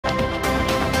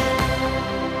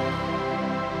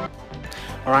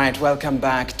All right, welcome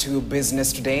back to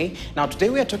Business Today. Now, today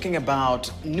we are talking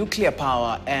about nuclear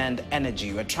power and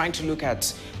energy. We're trying to look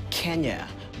at Kenya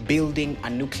building a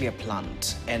nuclear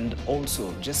plant and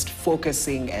also just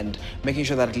focusing and making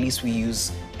sure that at least we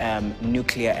use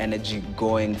nuclear energy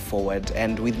going forward.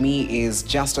 And with me is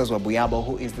Justus Wabuyabo,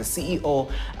 who is the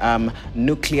CEO,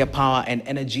 Nuclear Power and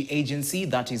Energy Agency,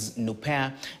 that is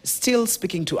NUPEA, still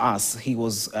speaking to us. He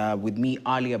was with me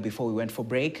earlier before we went for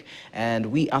break, and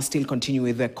we are still continuing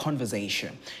with the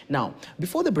conversation. Now,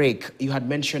 before the break, you had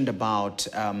mentioned about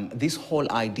this whole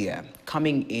idea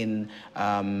coming in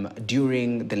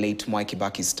during the late Mwai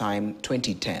Kibaki's time,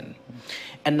 2010.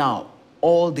 And now,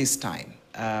 all this time,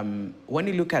 when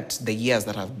you look at the years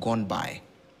that have gone by,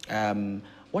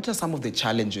 what are some of the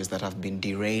challenges that have been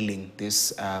derailing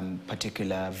this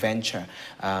particular venture,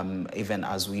 even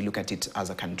as we look at it as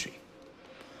a country?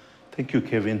 Thank you,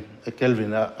 Kelvin.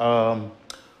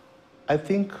 I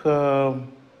think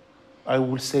I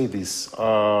will say this.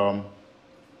 The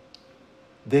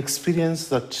experience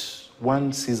that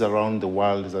one sees around the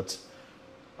world is that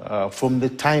from the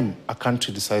time a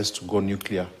country decides to go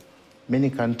nuclear, many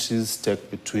countries take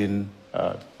between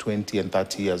 20 and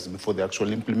 30 years before they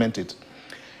actually implement it.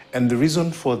 And the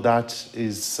reason for that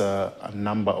is a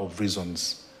number of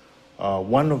reasons.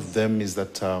 One of them is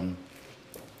that,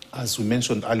 as we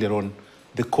mentioned earlier on,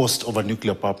 the cost of a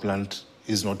nuclear power plant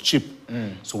is not cheap.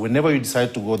 So whenever you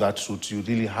decide to go that route, you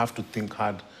really have to think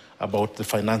hard about the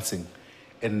financing.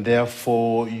 And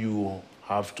therefore, you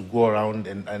have to go around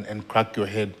and crack your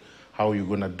head how you're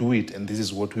going to do it. And this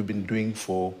is what we've been doing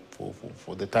for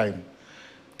the time.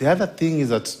 The other thing is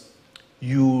that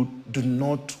you do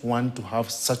not want to have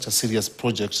such a serious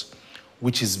project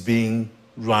which is being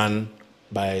run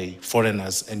by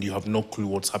foreigners and you have no clue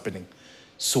what's happening.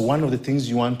 So one of the things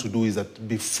you want to do is that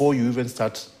before you even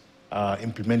start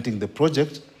implementing the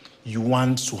project, you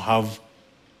want to have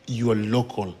your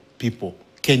local people,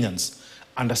 Kenyans,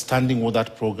 understanding what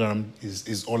that program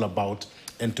is all about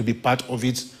and to be part of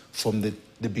it from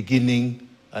the beginning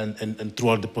and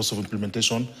throughout the process of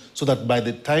implementation, so that by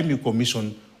the time you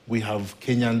commission, we have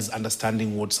Kenyans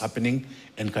understanding what's happening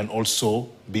and can also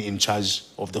be in charge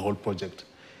of the whole project.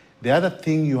 The other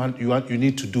thing you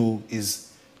need to do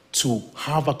is to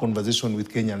have a conversation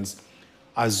with Kenyans.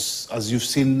 As you've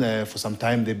seen for some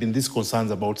time, there have been these concerns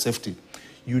about safety.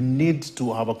 You need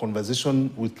to have a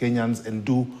conversation with Kenyans and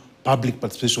do public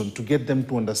participation to get them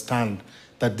to understand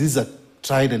that this is a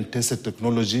tried and tested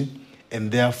technology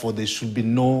and therefore there should be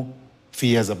no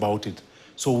fears about it.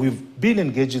 So we've been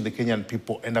engaging the Kenyan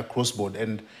people and across board,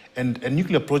 and a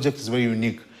nuclear project is very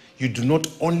unique. You do not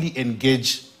only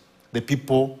engage the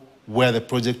people where the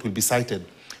project will be sited,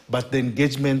 but the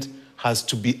engagement has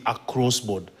to be across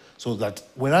board. So that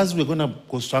whereas we're going to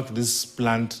construct this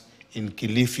plant in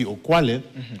Kilifi or Kwale,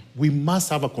 we must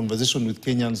have a conversation with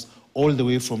Kenyans all the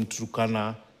way from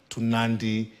Turkana to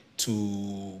Nandi to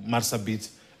Marsabit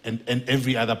and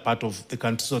every other part of the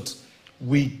country, so that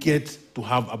we get to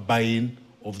have a buy-in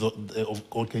of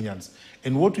all Kenyans.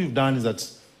 And what we've done is that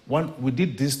we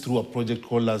did this through a project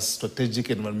called as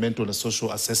Strategic Environmental and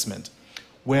Social Assessment,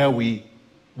 where we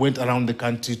went around the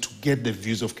country to get the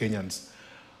views of Kenyans.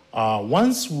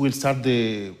 Once we'll start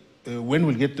when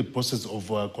we'll get the process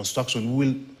of construction,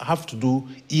 we'll have to do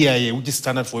EIA, which is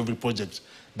standard for every project.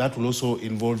 That will also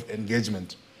involve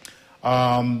engagement.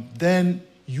 Then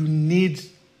you need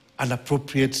an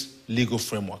appropriate legal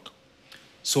framework.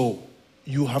 So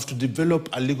you have to develop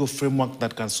a legal framework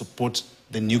that can support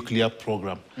the nuclear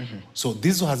program. So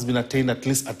this has been attained at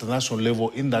least at the national level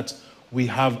in that we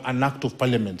have an act of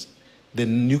parliament, the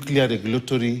Nuclear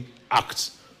Regulatory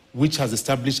Act, which has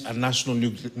established a national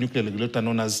nuclear regulator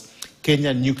known as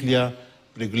Kenya Nuclear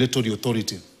Regulatory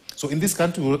Authority. So in this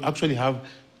country, we actually have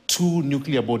two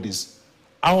nuclear bodies.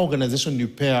 Our organization,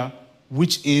 NUPEA,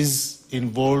 which is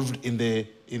involved in the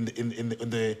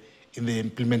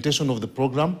implementation of the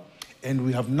program, and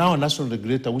we have now a national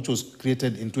regulator which was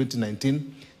created in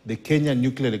 2019, the Kenya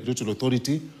Nuclear Regulatory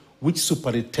Authority, which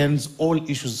superintends all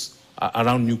issues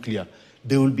around nuclear.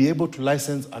 They will be able to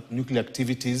license nuclear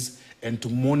activities and to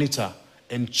monitor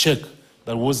and check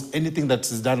that anything that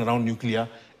is done around nuclear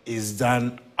is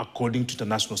done according to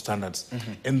international standards.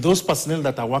 And those personnel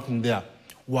that are working there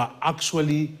were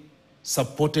actually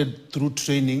supported through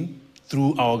training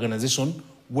through our organization,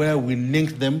 where we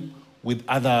link them with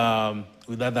other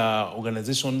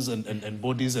organizations and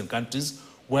bodies and countries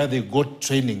where they got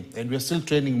training. And we're still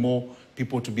training more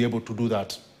people to be able to do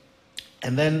that.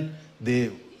 And then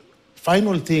the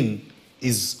final thing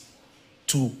is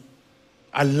to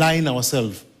align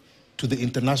ourselves to the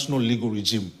international legal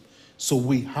regime. So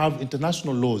we have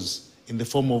international laws in the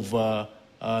form of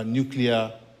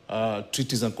nuclear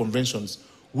treaties and conventions,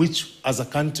 which as a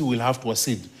country will have to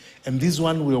accede. And this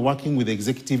one, we are working with the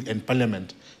executive and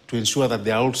parliament to ensure that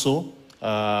they are also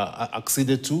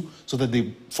acceded to, so that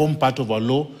they form part of our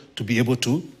law to be able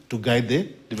to guide the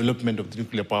development of the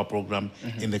nuclear power program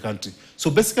in the country. So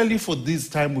basically for this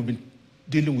time, we've been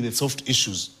dealing with the soft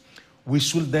issues. We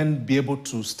should then be able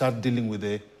to start dealing with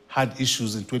the hard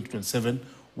issues in 2027,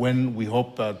 when we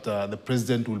hope that the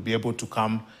president will be able to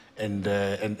come and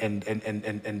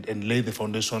lay the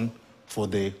foundation for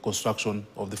the construction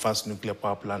of the first nuclear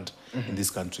power plant in this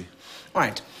country. All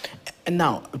right. And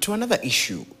now, to another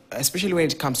issue, especially when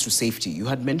it comes to safety. You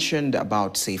had mentioned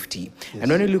about safety. Yes.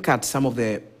 And when you look at some of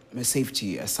the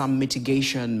safety, some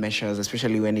mitigation measures,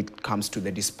 especially when it comes to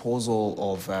the disposal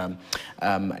of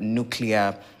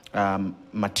nuclear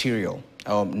material,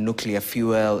 nuclear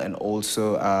fuel, and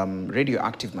also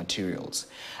radioactive materials.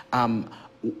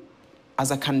 As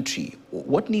a country,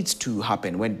 what needs to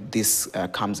happen when this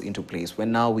comes into place?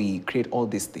 When now we create all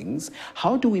these things,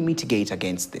 how do we mitigate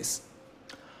against this?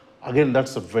 Again,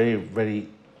 that's a very, very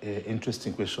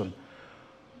interesting question.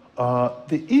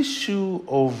 The issue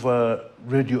of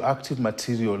radioactive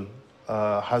material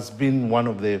has been one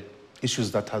of the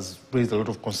issues that has raised a lot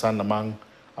of concern among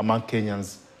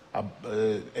Kenyans.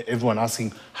 Everyone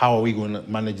asking, how are we going to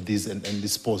manage this and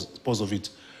dispose of it?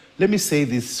 Let me say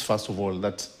this first of all,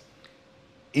 that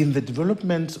in the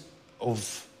development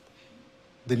of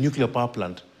the nuclear power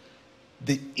plant,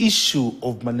 the issue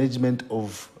of management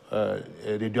of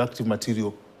radioactive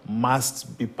material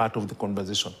must be part of the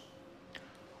conversation.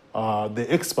 The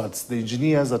experts, the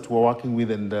engineers that we're working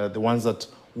with, and the ones that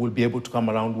will be able to come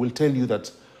around will tell you that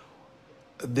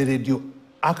the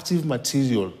radioactive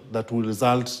material that will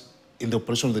result in the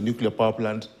operation of the nuclear power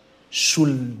plant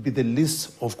should be the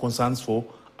least of concerns for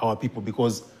our people,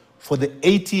 because for the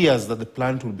 80 years that the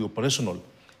plant will be operational,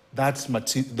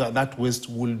 that waste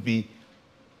will be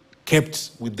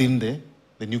kept within the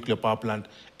nuclear power plant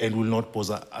and will not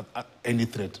pose any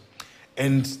threat.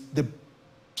 And the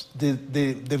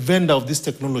vendor of this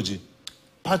technology,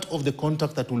 part of the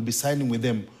contract that we'll be signing with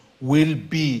them will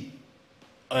be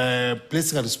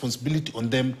placing a responsibility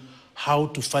on them how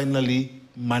to finally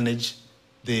manage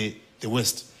the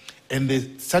waste. And the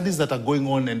studies that are going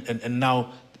on, and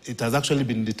now it has actually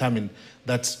been determined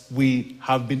that we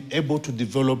have been able to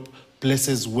develop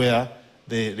places where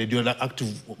the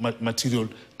radioactive material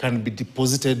can be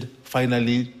deposited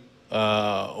finally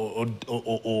or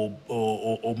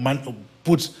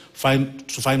put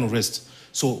to final rest.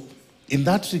 So in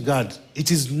that regard, it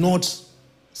is not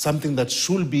something that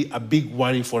should be a big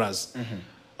worry for us.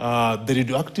 The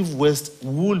radioactive waste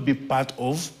will be part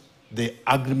of the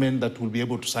agreement that we'll be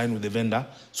able to sign with the vendor,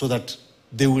 so that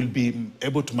they will be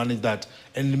able to manage that.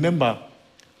 And remember,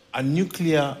 a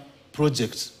nuclear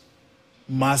project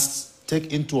must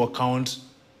take into account,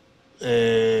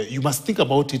 you must think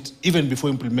about it even before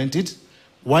implementing it,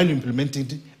 while implementing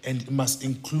it, and it must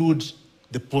include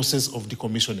the process of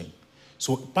decommissioning.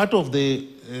 So part of the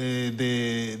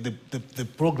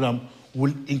program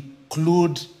will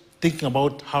include thinking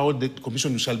about how the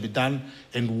decommissioning shall be done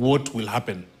and what will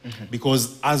happen.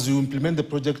 Because as you implement the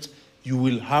project, you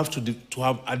will have to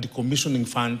have a decommissioning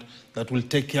fund that will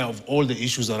take care of all the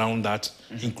issues around that,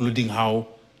 including how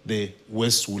the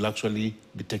waste will actually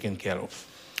be taken care of.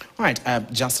 All right,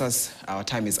 just as our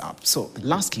time is up. So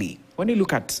lastly, when you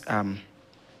look at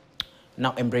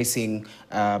now embracing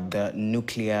the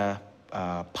nuclear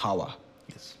power,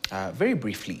 yes. Very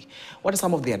briefly, what are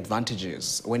some of the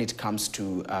advantages when it comes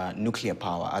to nuclear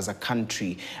power as a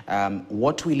country?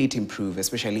 What will it improve,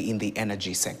 especially in the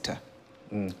energy sector?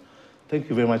 Thank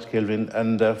you very much, Kelvin.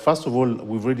 And first of all,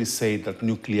 we've already said that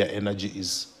nuclear energy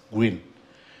is green.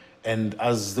 And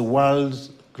as the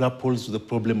world grapples with the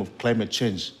problem of climate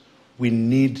change, we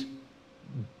need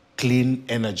clean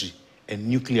energy, and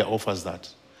nuclear offers that.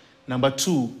 Number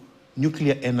two,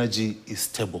 nuclear energy is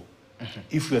stable.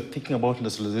 If we are thinking about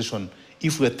industrialization,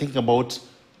 if we are thinking about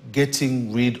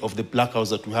getting rid of the blackouts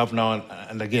that we have now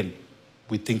and again,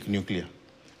 we think nuclear.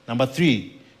 Number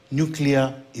three,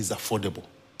 nuclear is affordable.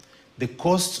 The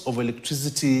cost of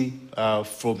electricity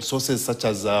from sources such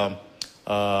as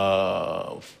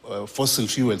fossil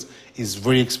fuels is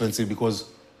very expensive because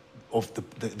of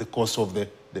the cost of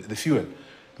the fuel.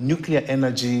 Nuclear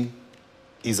energy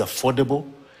is affordable,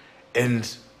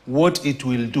 and what it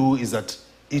will do is that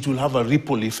it will have a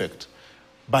ripple effect.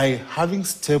 By having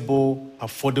stable,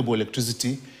 affordable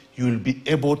electricity, you will be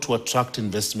able to attract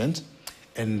investment,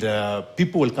 and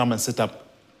people will come and set up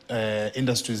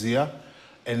industries here,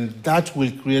 and that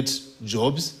will create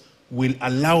jobs, will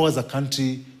allow us as a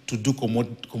country to do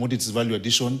commodities value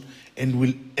addition, and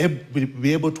will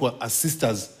be able to assist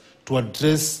us to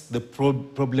address the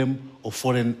problem of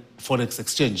forex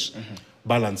exchange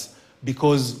balance.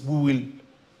 Because we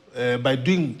will, by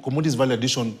doing commodities value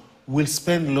addition, we'll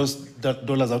spend less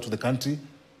dollars out of the country.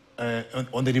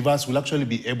 On the reverse, we'll actually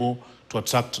be able to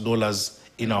attract dollars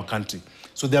in our country.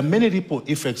 So there are many ripple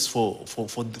effects for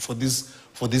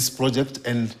this project,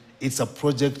 and it's a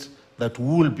project that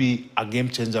will be a game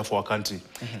changer for our country.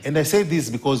 And I say this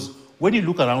because when you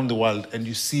look around the world and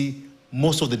you see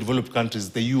most of the developed countries,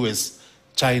 the US,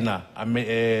 China,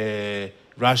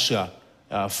 Russia,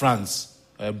 France,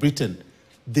 Britain,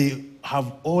 they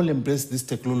have all embraced this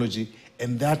technology,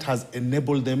 and that has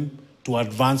enabled them to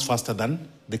advance faster than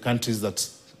the countries that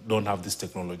don't have this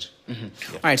technology. Yeah.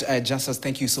 All right, Justus,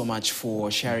 thank you so much for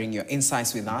sharing your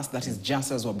insights with us. That is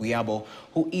Justus Wabuyabo,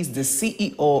 who is the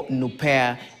CEO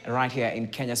Nupair right here in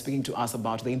Kenya, speaking to us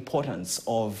about the importance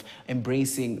of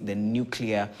embracing the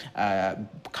nuclear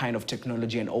kind of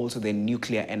technology and also the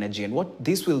nuclear energy and what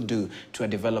this will do to a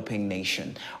developing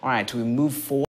nation. All right, we move forward.